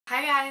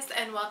Hi guys,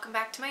 and welcome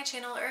back to my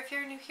channel, or if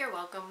you're new here,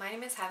 welcome. My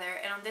name is Heather,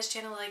 and on this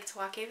channel I like to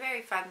walk a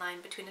very fine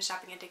line between a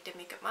shopping addicted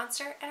makeup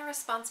monster and a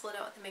responsible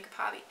adult with a makeup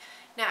hobby.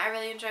 Now, I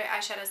really enjoy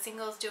eyeshadow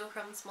singles,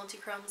 duochromes,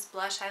 multichromes,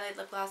 blush, highlight,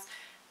 lip gloss,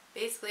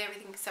 basically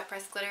everything except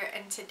pressed glitter.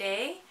 And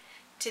today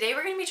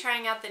we're going to be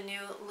trying out the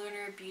new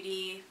Lunar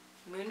Beauty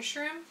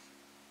Moonshroom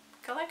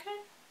Collection,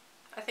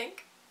 I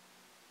think.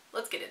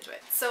 Let's get into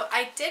it. So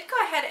I did go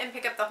ahead and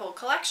pick up the whole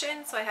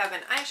collection. So I have an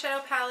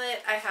eyeshadow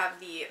palette, I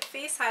have the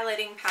face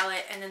highlighting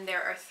palette, and then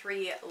there are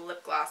 3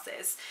 lip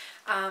glosses.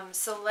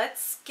 So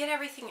let's get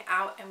everything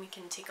out and we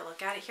can take a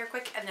look at it here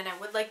quick, and then I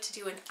would like to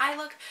do an eye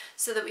look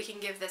so that we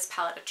can give this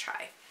palette a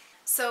try.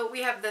 So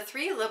we have the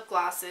 3 lip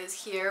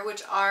glosses here,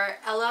 which are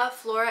Ella,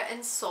 Flora,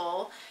 and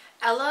Soul.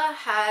 Ella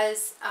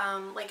has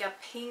like a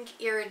pink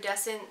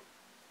iridescent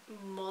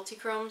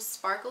multichrome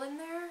sparkle in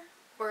there.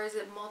 Or is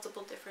it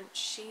multiple different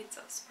shades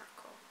of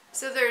sparkle?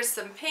 So there's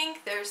some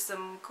pink, there's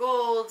some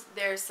gold,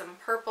 there's some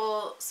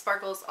purple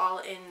sparkles all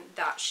in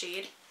that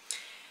shade.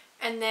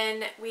 And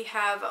then we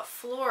have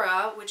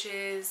Flora, which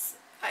is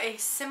a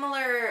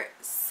similar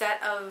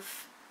set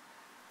of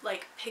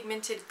like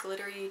pigmented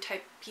glittery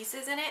type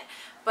pieces in it,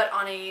 but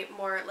on a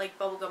more like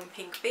bubblegum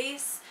pink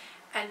base.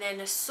 And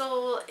then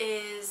Soul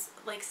is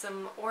like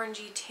some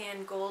orangey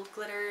tan gold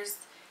glitters.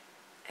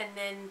 And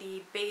then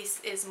the base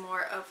is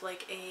more of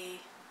like a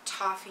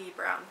toffee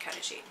brown kind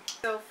of shade.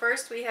 So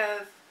first we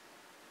have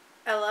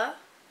Ella,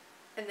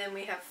 and then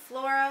we have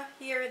Flora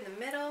here in the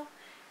middle,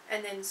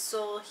 and then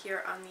Soul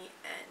here on the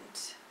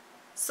end.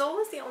 Soul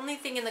was the only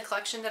thing in the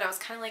collection that I was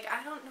kind of like,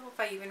 I don't know if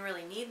I even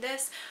really need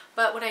this,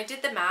 but when I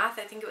did the math,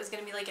 I think it was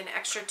going to be like an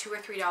extra $2 or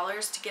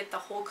 $3 to get the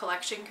whole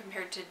collection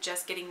compared to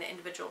just getting the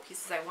individual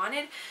pieces I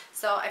wanted.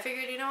 So I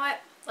figured, you know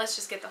what, let's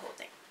just get the whole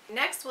thing.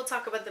 Next, we'll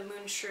talk about the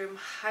Moonshroom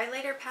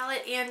highlighter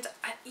palette, and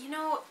you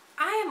know,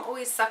 I am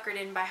always suckered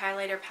in by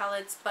highlighter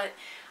palettes, but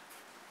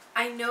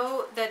I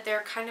know that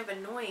they're kind of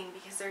annoying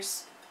because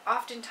there's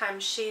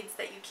oftentimes shades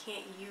that you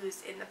can't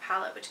use in the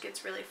palette, which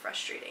gets really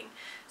frustrating.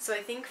 So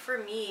I think for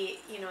me,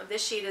 you know,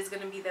 this shade is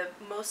going to be the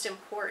most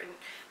important,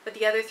 but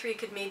the other 3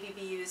 could maybe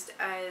be used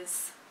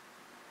as,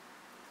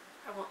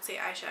 I won't say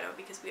eyeshadow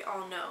because we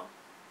all know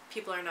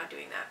people are not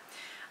doing that.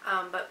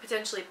 But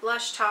potentially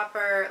blush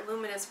topper,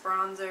 luminous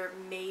bronzer,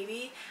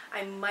 maybe.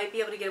 I might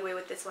be able to get away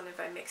with this one if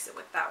I mix it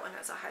with that one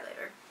as a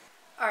highlighter.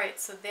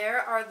 Alright, so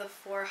there are the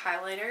 4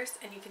 highlighters,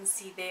 and you can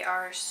see they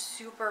are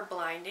super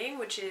blinding,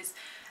 which is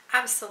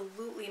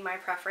absolutely my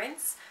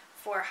preference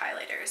for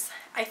highlighters.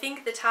 I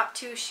think the top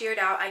 2 sheared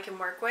out I can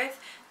work with.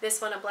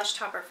 This one a blush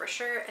topper for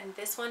sure, and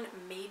this one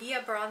maybe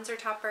a bronzer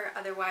topper.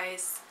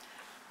 Otherwise,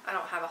 I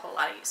don't have a whole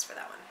lot of use for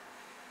that one.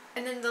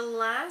 And then the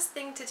last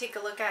thing to take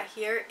a look at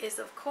here is,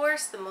 of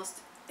course, the most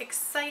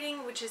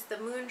exciting, which is the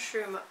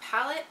Moonshroom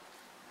palette.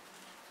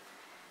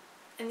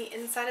 And the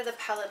inside of the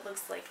palette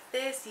looks like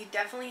this. You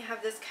definitely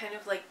have this kind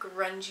of like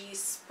grungy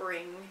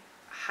spring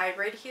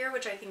hybrid here,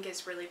 which I think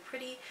is really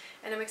pretty.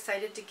 And I'm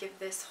excited to give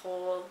this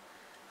whole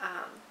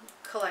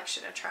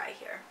collection a try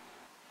here.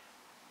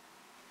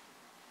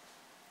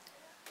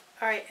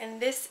 Alright, and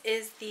this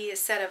is the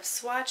set of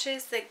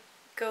swatches that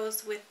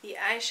goes with the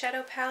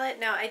eyeshadow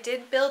palette. Now I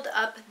did build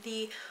up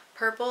the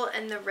purple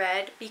and the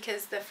red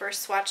because the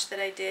first swatch that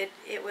I did,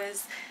 it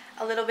was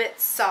a little bit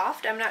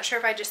soft. I'm not sure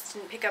if I just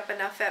didn't pick up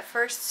enough at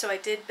first, so I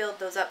did build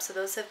those up, so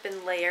those have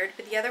been layered,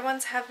 but the other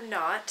ones have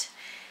not.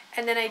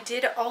 And then I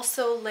did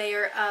also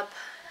layer up,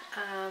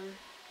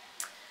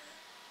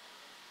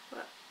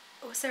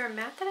 was there a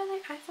matte that I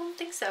like? I don't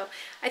think so.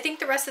 I think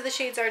the rest of the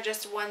shades are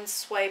just one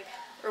swipe,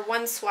 or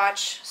one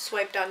swatch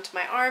swiped onto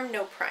my arm,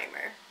 no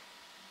primer.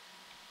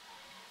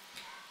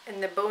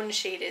 And the bone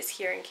shade is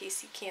here in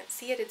case you can't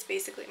see it. It's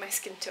basically my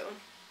skin tone.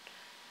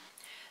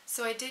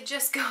 So I did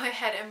just go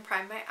ahead and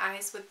prime my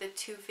eyes with the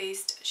Too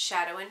Faced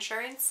Shadow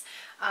Insurance,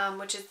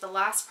 which is the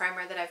last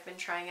primer that I've been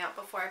trying out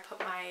before I put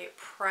my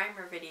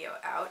primer video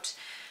out.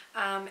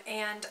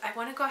 And I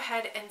want to go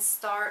ahead and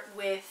start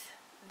with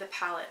the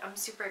palette. I'm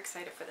super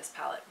excited for this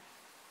palette.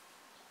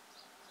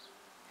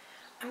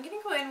 I'm going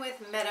to go in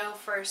with Meadow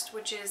first,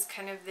 which is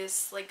kind of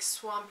this like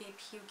swampy,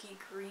 pukey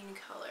green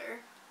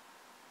color.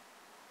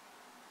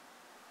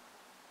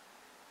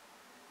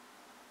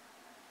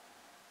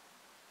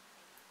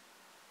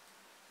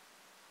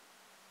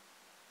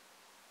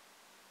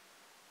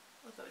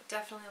 Although it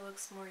definitely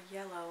looks more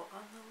yellow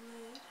on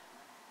the lid.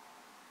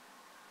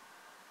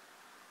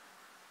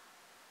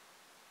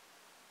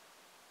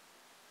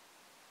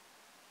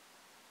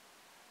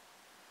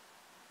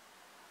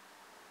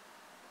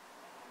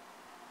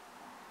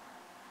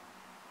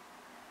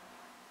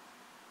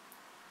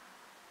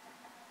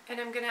 And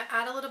I'm going to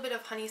add a little bit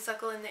of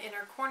honeysuckle in the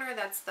inner corner.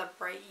 That's the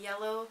bright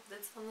yellow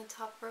that's on the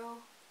top row.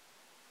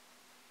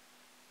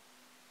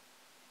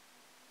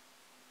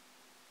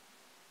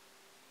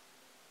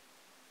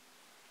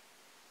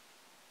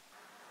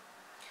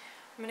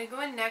 I'm going to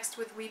go in next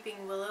with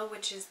Weeping Willow,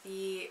 which is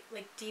the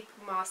like deep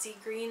mossy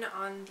green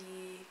on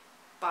the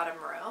bottom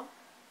row.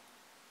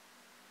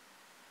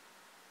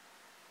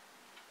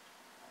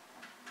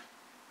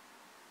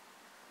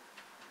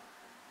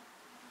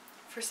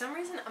 For some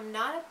reason, I'm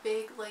not a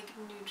big like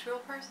neutral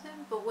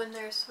person, but when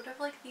there's sort of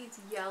like these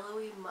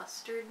yellowy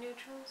mustard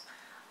neutrals,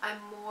 I'm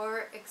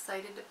more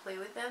excited to play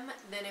with them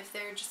than if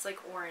they're just like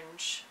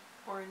orange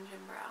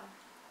and brown.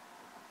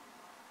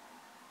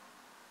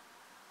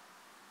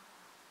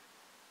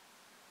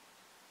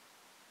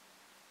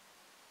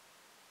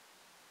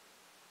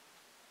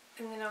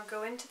 And then I'll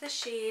go into the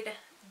shade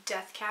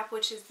Death Cap,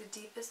 which is the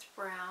deepest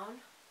brown,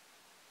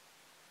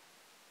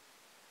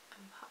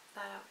 and pop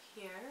that out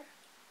here.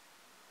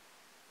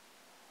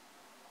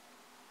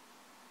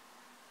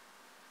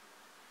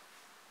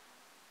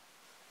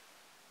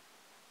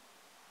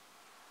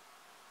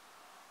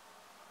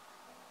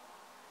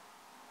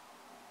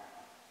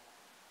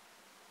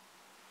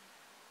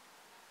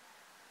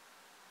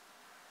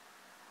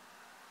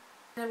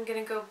 And I'm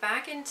going to go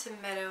back into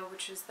Meadow,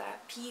 which is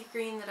that pea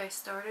green that I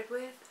started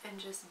with, and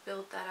just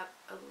build that up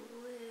a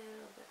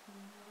little bit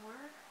more.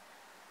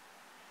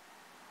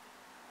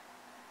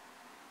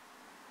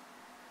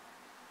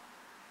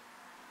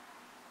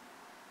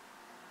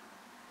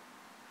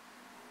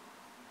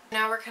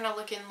 Now we're kind of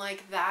looking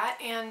like that,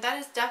 and that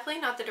is definitely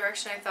not the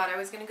direction I thought I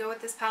was going to go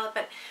with this palette,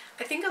 but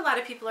I think a lot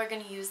of people are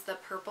going to use the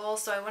purple,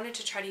 so I wanted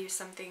to try to use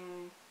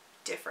something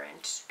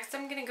different. Next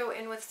I'm going to go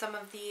in with some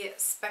of the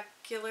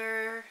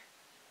Specular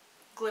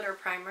Glitter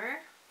Primer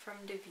from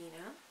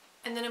Divina.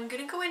 And then I'm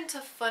going to go into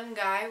Fun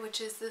Guy,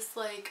 which is this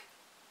like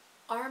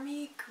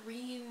army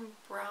green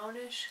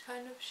brownish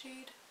kind of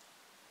shade.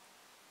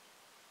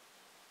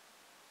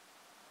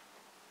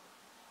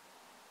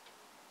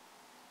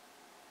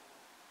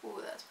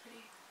 Ooh, that's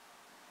pretty.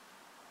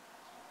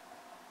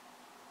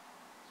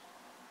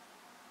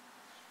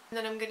 And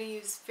then I'm going to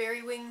use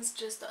Fairy Wings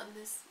just on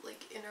this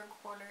like inner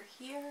corner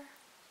here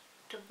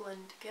to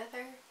blend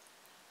together.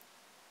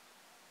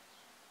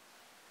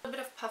 A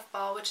little bit of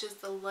Puffball, which is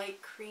the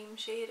light cream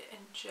shade,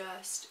 and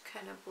just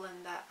kind of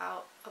blend that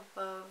out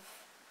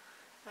above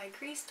my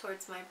crease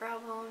towards my brow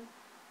bone.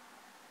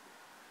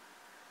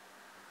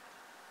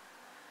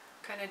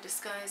 Kind of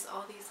disguise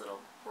all these little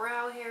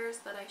brow hairs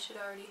that I should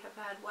already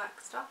have had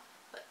waxed off,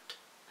 but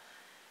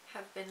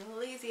have been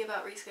lazy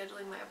about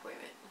rescheduling my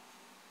appointment.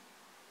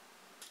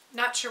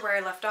 Not sure where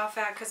I left off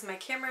at because my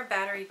camera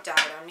battery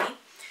died on me,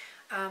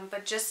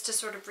 but just to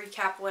sort of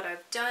recap what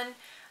I've done.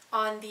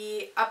 On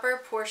the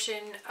upper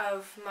portion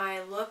of my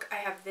look, I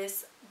have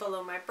this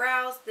below my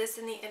brows, this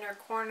in the inner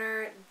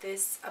corner,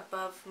 this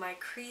above my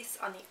crease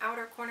on the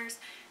outer corners,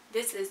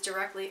 this is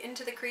directly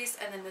into the crease,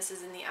 and then this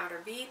is in the outer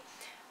V.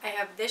 I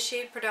have this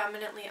shade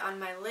predominantly on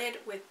my lid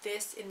with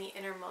this in the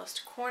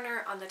innermost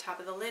corner on the top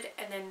of the lid,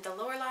 and then the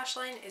lower lash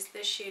line is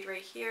this shade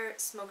right here,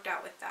 smoked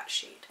out with that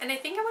shade. And I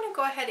think I want to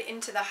go ahead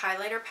into the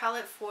highlighter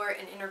palette for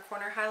an inner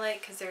corner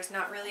highlight, because there's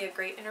not really a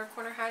great inner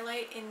corner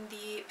highlight in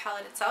the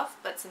palette itself,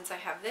 but since I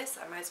have this,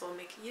 I might as well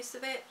make use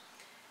of it.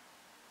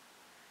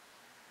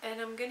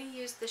 And I'm going to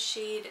use the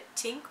shade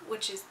Tink,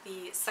 which is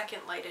the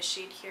second lightest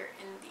shade here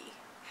in the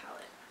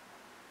palette.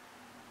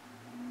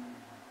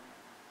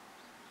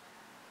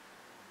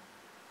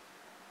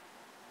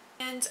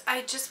 And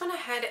I just went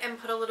ahead and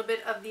put a little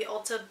bit of the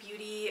Ulta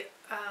Beauty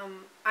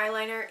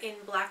eyeliner in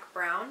black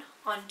brown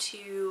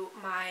onto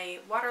my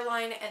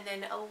waterline, and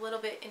then a little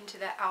bit into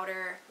the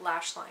outer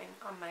lash line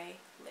on my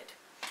lid.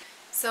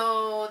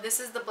 So this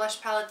is the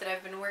blush palette that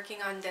I've been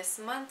working on this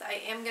month.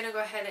 I am going to go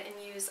ahead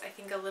and use, I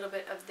think, a little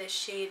bit of this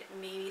shade,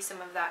 maybe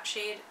some of that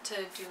shade, to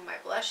do my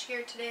blush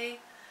here today.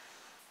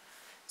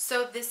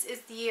 So this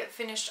is the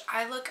finished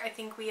eye look. I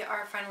think we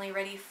are finally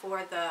ready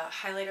for the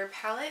highlighter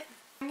palette.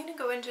 I'm going to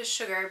go into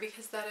Sugar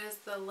because that is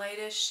the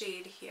lightest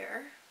shade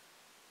here.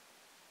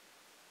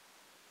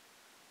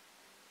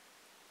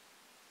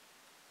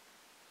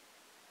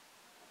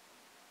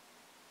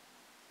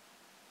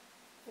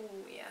 Oh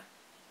yeah.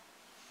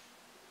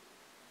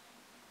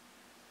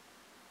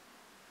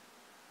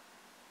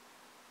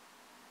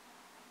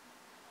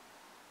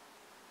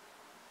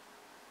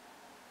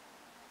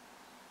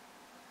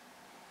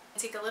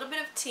 Take a little bit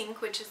of Tink,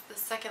 which is the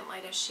second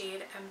lightest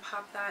shade, and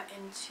pop that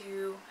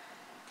into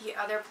the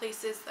other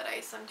places that I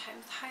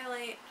sometimes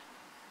highlight.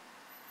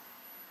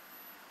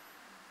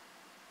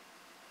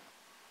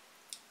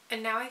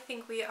 And now I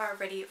think we are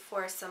ready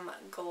for some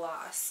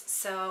gloss.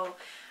 So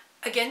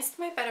against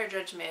my better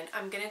judgment,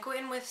 I'm going to go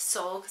in with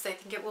Soul because I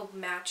think it will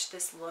match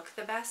this look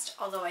the best,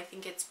 although I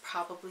think it's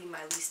probably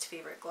my least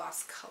favorite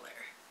gloss color.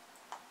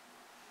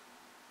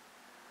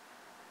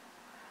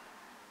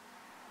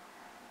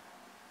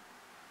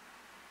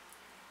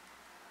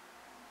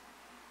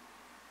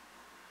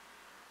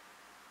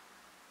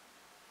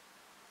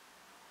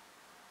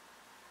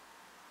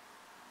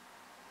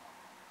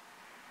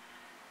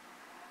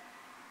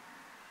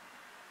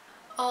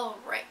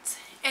 Alright,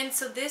 and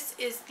so this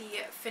is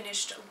the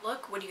finished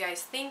look. What do you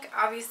guys think?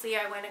 Obviously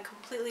I went a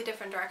completely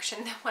different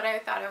direction than what I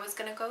thought I was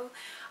going to go,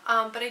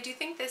 but I do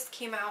think this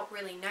came out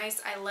really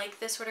nice. I like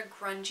this sort of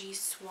grungy,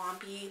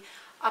 swampy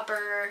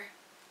upper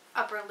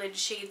lid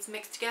shades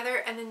mixed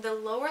together, and then the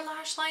lower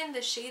lash line,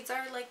 the shades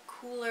are like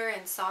cooler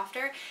and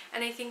softer,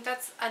 and I think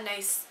that's a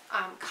nice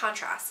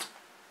contrast.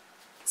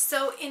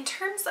 So in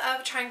terms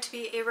of trying to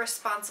be a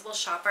responsible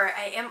shopper,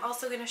 I am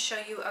also going to show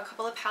you a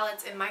couple of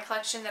palettes in my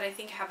collection that I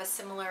think have a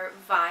similar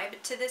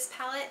vibe to this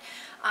palette,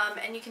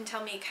 and you can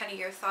tell me kind of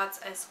your thoughts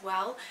as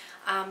well.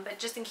 But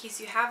just in case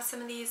you have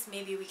some of these,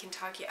 maybe we can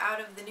talk you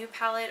out of the new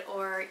palette,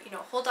 or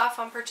hold off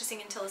on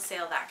purchasing until a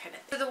sale, that kind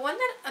of thing. So the one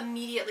that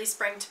immediately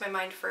sprang to my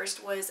mind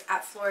first was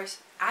at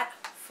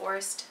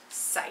Forest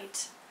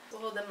Sight.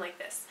 We'll hold them like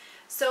this.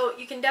 So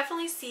you can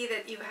definitely see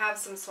that you have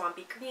some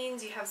swampy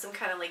greens, you have some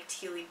kind of like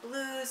tealy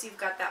blues, you've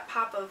got that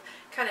pop of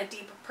kind of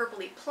deep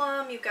purpley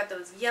plum, you've got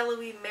those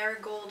yellowy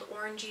marigold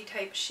orangey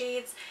type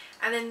shades,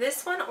 and then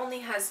this one only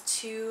has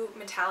 2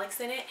 metallics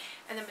in it,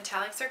 and the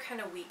metallics are kind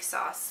of weak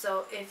sauce.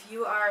 So if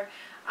you are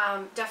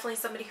definitely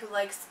somebody who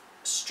likes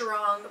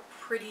strong,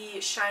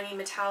 pretty, shiny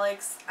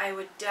metallics, I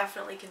would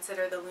definitely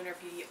consider the Lunar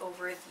Beauty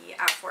over the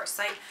At Forest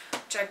Sight,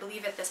 which I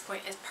believe at this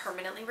point is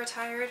permanently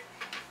retired.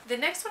 The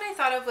next one I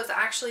thought of was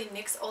actually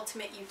NYX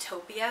Ultimate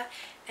Utopia,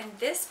 and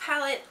this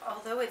palette,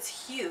 although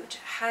it's huge,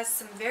 has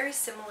some very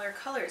similar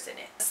colors in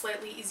it. A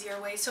slightly easier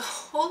way to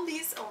hold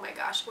these, oh my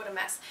gosh, what a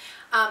mess.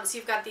 So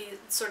you've got these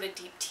sort of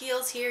deep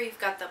teals here, you've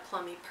got the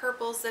plummy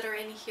purples that are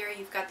in here,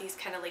 you've got these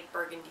kind of like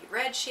burgundy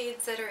red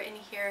shades that are in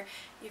here,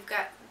 you've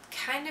got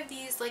kind of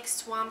these like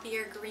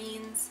swampier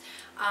greens.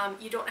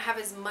 You don't have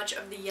as much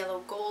of the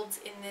yellow golds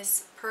in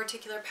this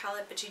particular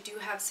palette, but you do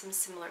have some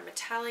similar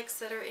metallics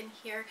that are in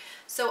here.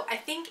 So I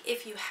think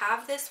if you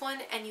have this one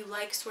and you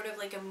like sort of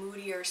like a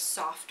moodier,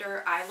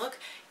 softer eye look,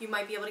 you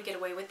might be able to get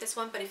away with this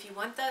one. But if you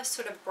want the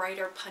sort of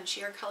brighter,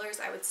 punchier colors,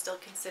 I would still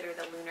consider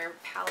the Lunar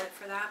palette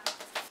for that.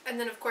 And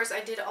then of course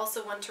I did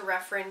also want to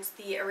reference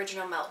the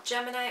original Melt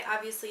Gemini.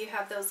 Obviously you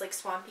have those like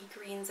swampy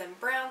greens and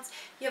browns.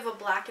 You have a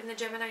black in the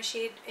Gemini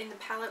shade in the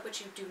palette, which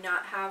you do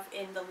not have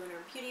in the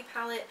Lunar Beauty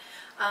palette.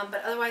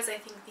 But otherwise I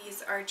think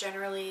these are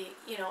generally,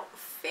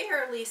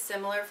 fairly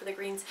similar for the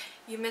greens.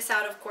 You miss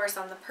out of course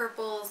on the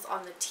purples,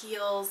 on the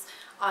teals,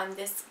 on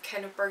this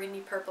kind of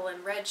burgundy purple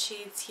and red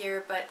shades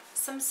here, but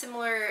some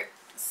similar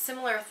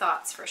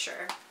thoughts for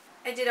sure.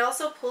 I did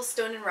also pull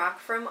Stone and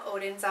Rock from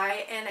Odin's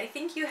Eye, and I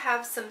think you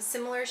have some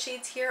similar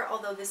shades here,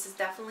 although this is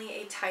definitely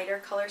a tighter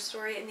color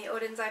story in the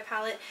Odin's Eye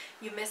palette.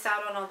 You miss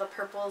out on all the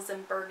purples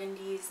and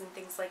burgundies and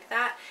things like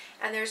that,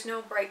 and there's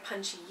no bright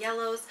punchy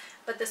yellows,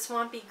 but the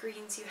swampy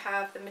greens you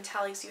have, the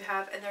metallics you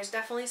have, and there's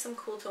definitely some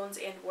cool tones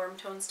and warm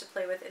tones to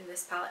play with in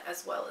this palette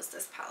as well as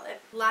this palette.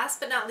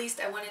 Last but not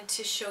least, I wanted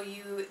to show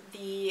you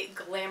the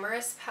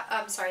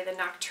the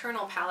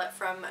Nocturnal palette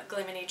from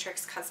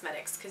Gliminatrix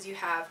Cosmetics, because you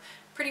have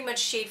pretty much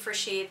shade for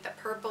shade the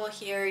purple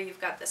here,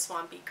 you've got the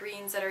swampy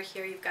greens that are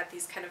here, you've got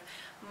these kind of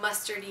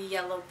mustardy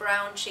yellow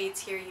brown shades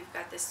here, you've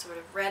got this sort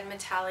of red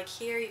metallic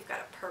here, you've got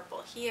a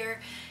purple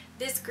here.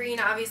 This green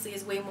obviously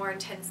is way more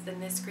intense than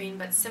this green,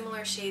 but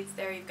similar shades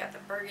there. You've got the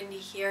burgundy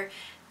here.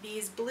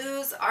 These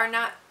blues are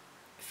not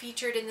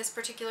featured in this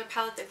particular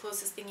palette. The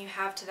closest thing you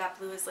have to that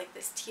blue is like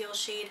this teal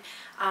shade,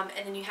 and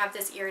then you have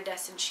this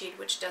iridescent shade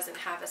which doesn't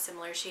have a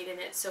similar shade in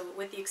it. So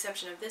with the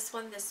exception of this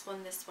one, this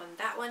one, this one,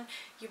 that one,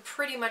 you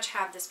pretty much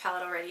have this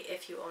palette already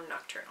if you own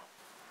Nocturnal.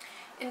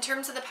 In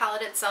terms of the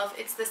palette itself,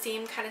 it's the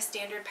same kind of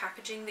standard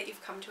packaging that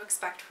you've come to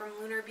expect from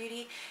Lunar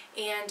Beauty,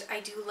 and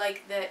I do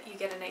like that you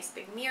get a nice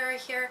big mirror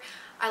here.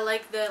 I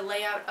like the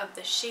layout of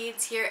the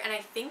shades here, and I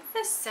think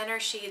the center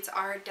shades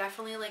are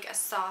definitely like a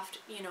soft,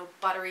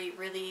 buttery,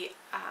 really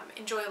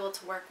enjoyable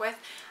to work with.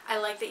 I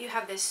like that you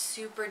have this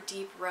super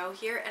deep row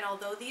here, and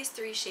although these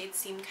 3 shades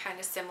seem kind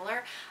of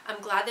similar, I'm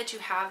glad that you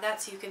have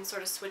that so you can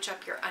sort of switch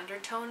up your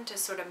undertone to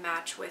sort of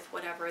match with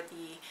whatever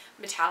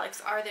the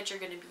metallics are that you're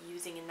going to be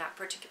using in that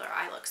particular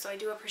eye look. So I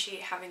do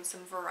appreciate having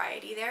some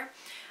variety there.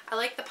 I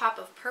like the pop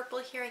of purple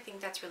here. I think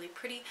that's really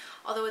pretty,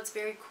 although it's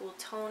very cool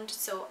toned,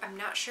 so I'm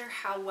not sure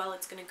how well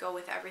it's going to go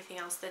with everything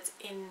else that's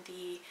in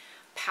the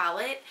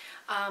palette.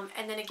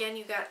 And then again,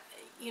 you got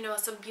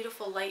some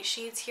beautiful light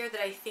shades here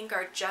that I think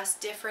are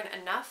just different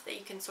enough that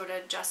you can sort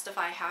of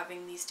justify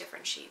having these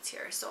different shades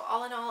here. So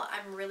all in all,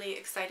 I'm really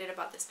excited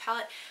about this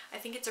palette. I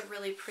think it's a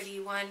really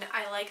pretty one.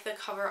 I like the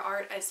cover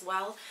art as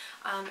well,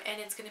 and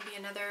it's going to be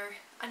another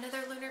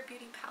Lunar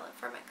Beauty palette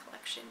for my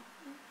collection.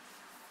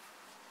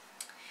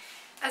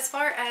 As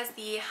far as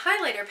the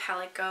highlighter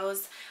palette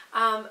goes,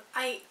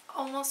 I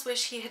almost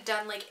wish he had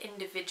done like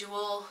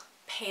individual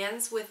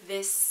pans with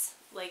this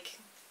like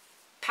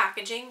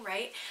packaging,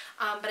 right?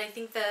 But I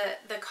think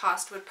the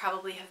cost would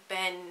probably have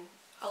been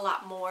a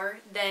lot more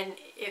than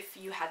if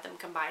you had them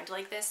combined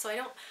like this, so I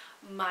don't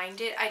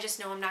mind it. I just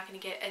know I'm not going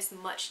to get as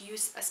much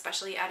use,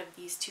 especially out of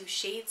these 2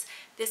 shades.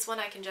 This one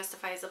I can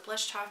justify as a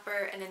blush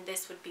topper, and then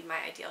this would be my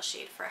ideal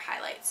shade for a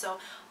highlight. So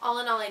all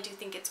in all, I do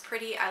think it's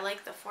pretty. I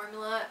like the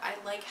formula. I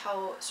like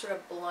how sort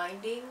of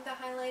blinding the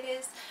highlight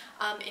is.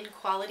 In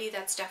quality,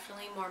 that's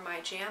definitely more my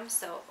jam,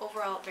 so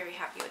overall very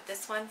happy with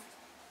this one.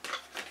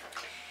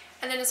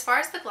 And then as far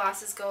as the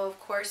glosses go, of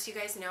course, you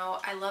guys know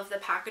I love the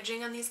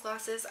packaging on these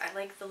glosses. I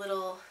like the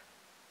little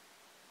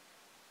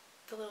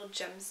the little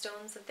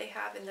gemstones that they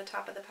have in the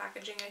top of the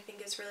packaging I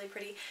think is really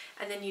pretty.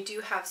 And then you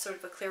do have sort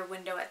of a clear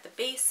window at the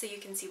base so you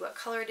can see what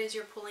color it is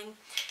you're pulling.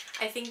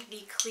 I think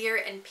the clear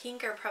and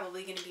pink are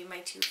probably going to be my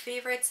two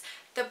favorites.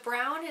 The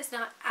brown is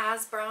not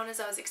as brown as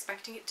I was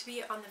expecting it to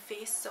be on the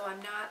face, so I'm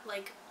not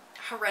like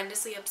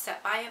horrendously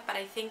upset by it, but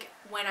I think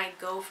when I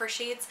go for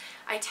shades,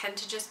 I tend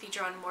to just be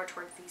drawn more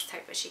towards these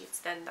type of shades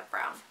than the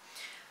brown.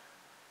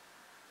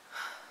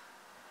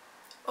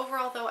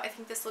 Overall though, I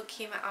think this look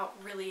came out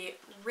really,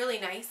 really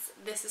nice.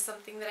 This is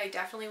something that I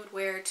definitely would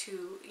wear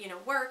to, you know,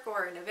 work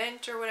or an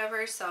event or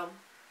whatever, so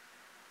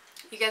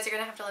you guys are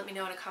going to have to let me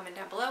know in a comment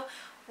down below.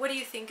 What do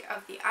you think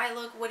of the eye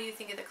look? What do you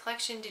think of the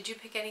collection? Did you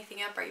pick anything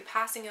up? Are you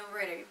passing over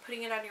it? Are you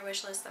putting it on your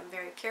wish list? I'm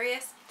very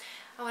curious.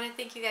 I want to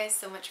thank you guys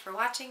so much for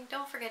watching.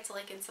 Don't forget to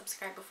like and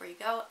subscribe before you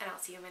go, and I'll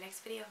see you in my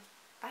next video.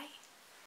 Bye!